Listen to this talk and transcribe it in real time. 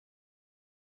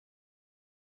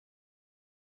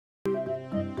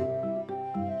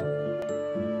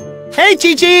Hey,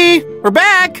 Chi-Chi! We're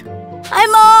back! Hi,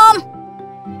 Mom!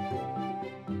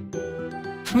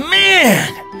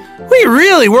 Man, we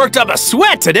really worked up a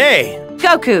sweat today.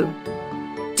 Goku,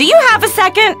 do you have a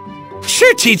second?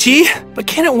 Sure, Chi-Chi, but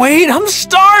can it wait? I'm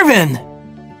starving.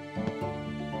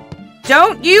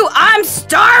 Don't you I'm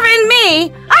starving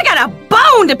me! I got a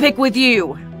bone to pick with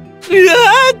you!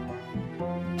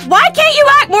 Why can't you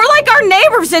act more like our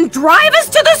neighbors and drive us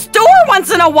to the store once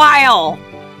in a while?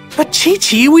 But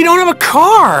Chi-Chi, we don't have a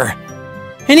car.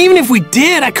 And even if we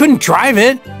did, I couldn't drive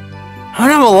it. I don't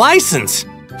have a license.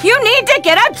 You need to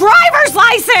get a driver's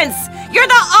license! You're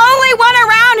the only one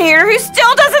around here who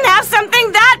still doesn't have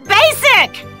something that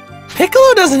basic!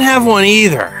 Piccolo doesn't have one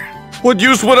either. What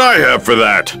use would I have for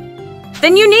that?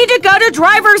 Then you need to go to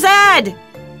driver's ed!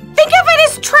 Think of it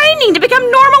as training to become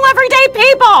normal everyday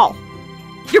people!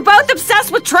 You're both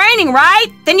obsessed with training, right?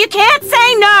 Then you can't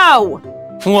say no!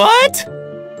 What?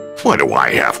 Why do I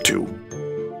have to?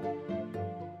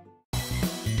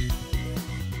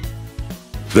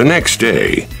 The next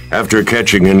day, after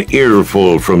catching an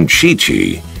earful from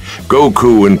Chi-Chi,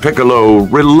 Goku and Piccolo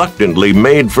reluctantly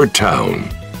made for town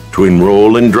to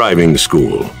enroll in driving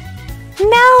school.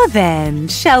 Now then,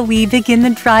 shall we begin the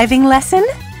driving lesson?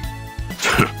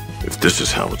 If this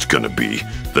is how it's gonna be,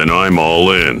 then I'm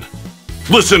all in.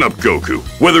 Listen up, Goku.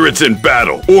 Whether it's in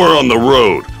battle or on the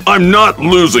road, I'm not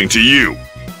losing to you.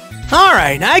 All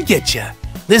right, I get you.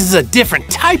 This is a different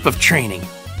type of training.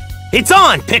 It's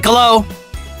on, Piccolo!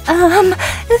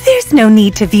 There's no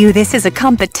need to view this as a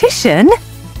competition.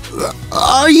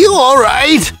 Are you all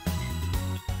right?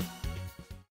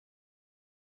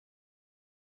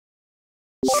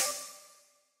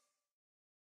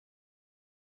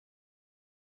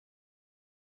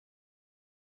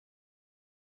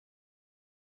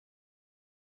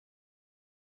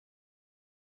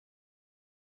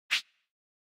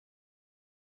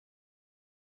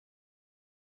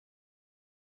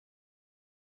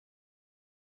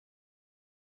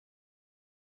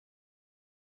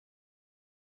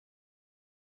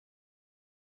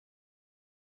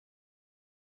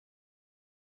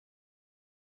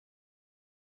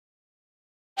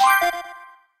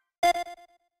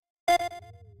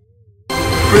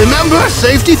 Remember,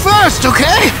 safety first,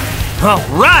 okay? All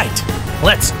right,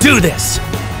 let's do this.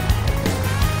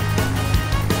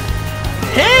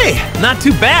 Hey, not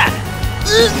too bad.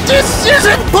 This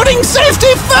isn't putting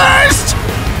safety first!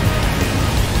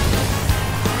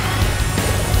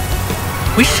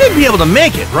 We should be able to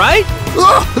make it, right?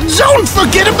 Don't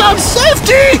forget about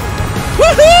safety!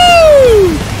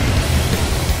 Woohoo!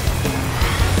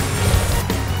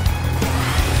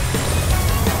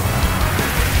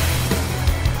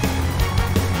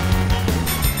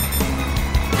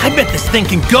 I bet this thing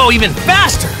can go even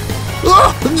faster!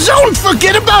 Don't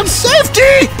forget about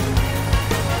safety!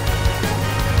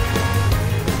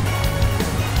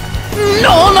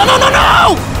 No, no, no, no,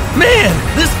 no! Man,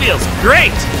 this feels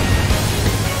great!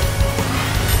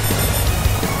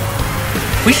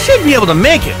 We should be able to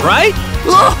make it, right?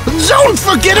 Don't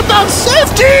forget about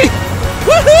safety!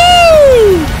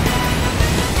 Woohoo!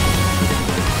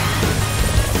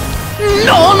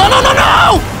 No, no, no, no,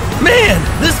 no!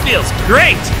 Man, this feels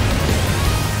great!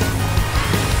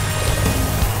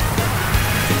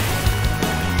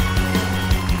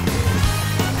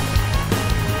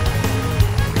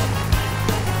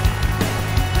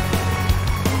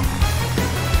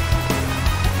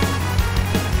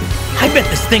 I bet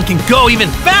this thing can go even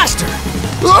faster!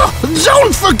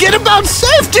 Don't forget about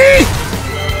safety!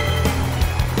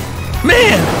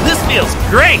 Man, this feels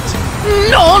great!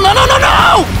 No, no, no, no,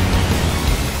 no!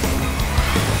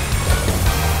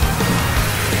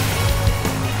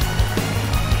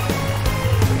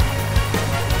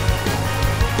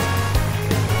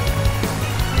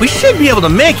 We should be able to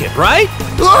make it, right?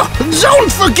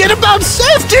 Don't forget about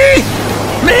safety!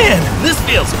 Man, this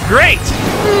feels great!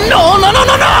 No, no, no,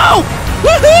 no, no!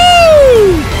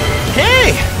 Woohoo!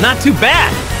 Hey, not too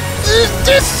bad.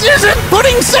 This isn't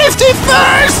putting safety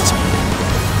first!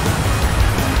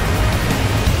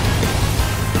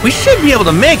 We should be able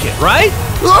to make it, right?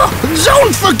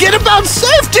 Don't forget about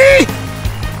safety!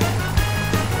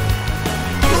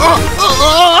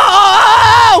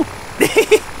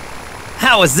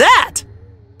 How was that?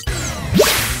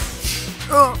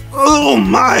 Oh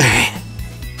my!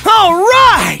 All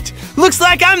right! Looks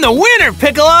like I'm the winner,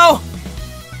 Piccolo!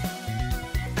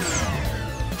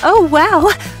 Oh, wow.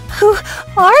 Who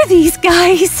are these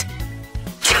guys?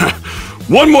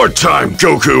 One more time,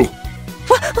 Goku!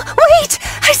 Wait!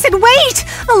 I said wait!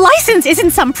 A license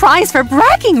isn't some prize for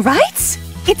bragging rights.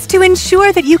 It's to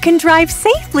ensure that you can drive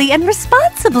safely and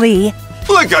responsibly.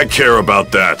 Like I care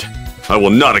about that. I will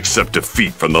not accept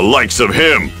defeat from the likes of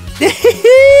him.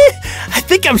 I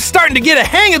think I'm starting to get a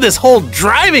hang of this whole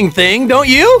driving thing, don't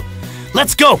you?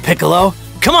 Let's go, Piccolo.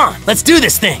 Come on, let's do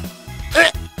this thing.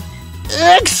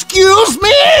 Excuse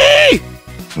me!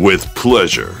 With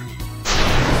pleasure.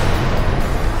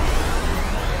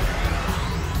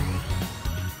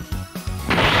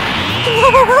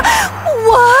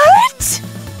 What?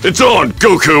 It's on,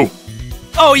 Goku!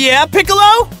 Oh yeah,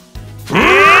 Piccolo?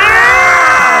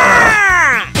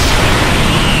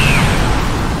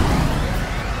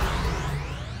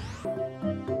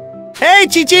 Hey,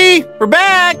 Chi-Chi! We're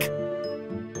back!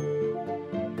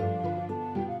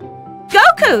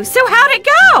 Goku, so how'd it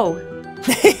go?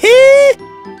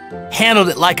 Handled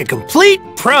it like a complete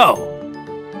pro.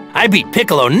 I beat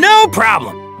Piccolo no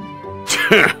problem.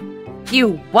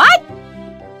 You what?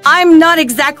 I'm not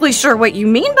exactly sure what you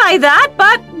mean by that,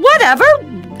 but whatever.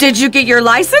 Did you get your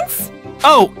license?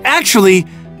 Oh, actually,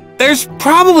 there's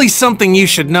probably something you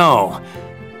should know.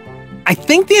 I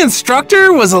think the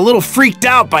instructor was a little freaked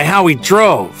out by how we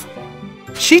drove.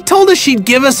 She told us she'd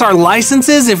give us our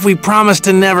licenses if we promised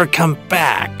to never come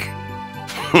back.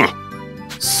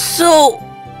 So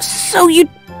you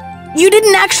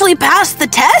didn't actually pass the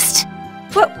test?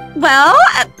 Well,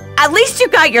 at least you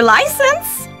got your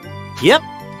license. Yep.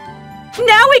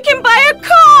 Now we can buy a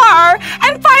car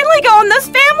and finally go on those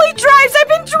family drives I've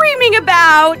been dreaming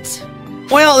about.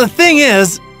 Well, the thing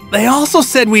is, they also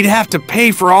said we'd have to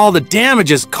pay for all the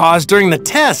damages caused during the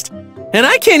test. And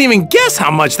I can't even guess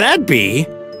how much that'd be.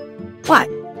 What?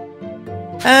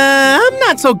 I'm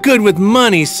not so good with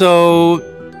money, so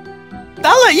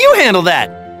I'll let you handle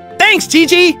that. Thanks,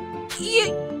 Chi-Chi.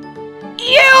 You...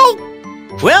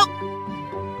 Well,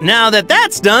 now that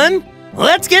that's done,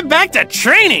 let's get back to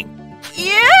training.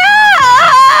 Yeah!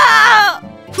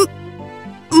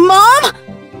 Mom?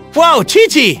 Whoa,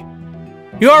 Chi-Chi!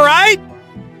 You all right?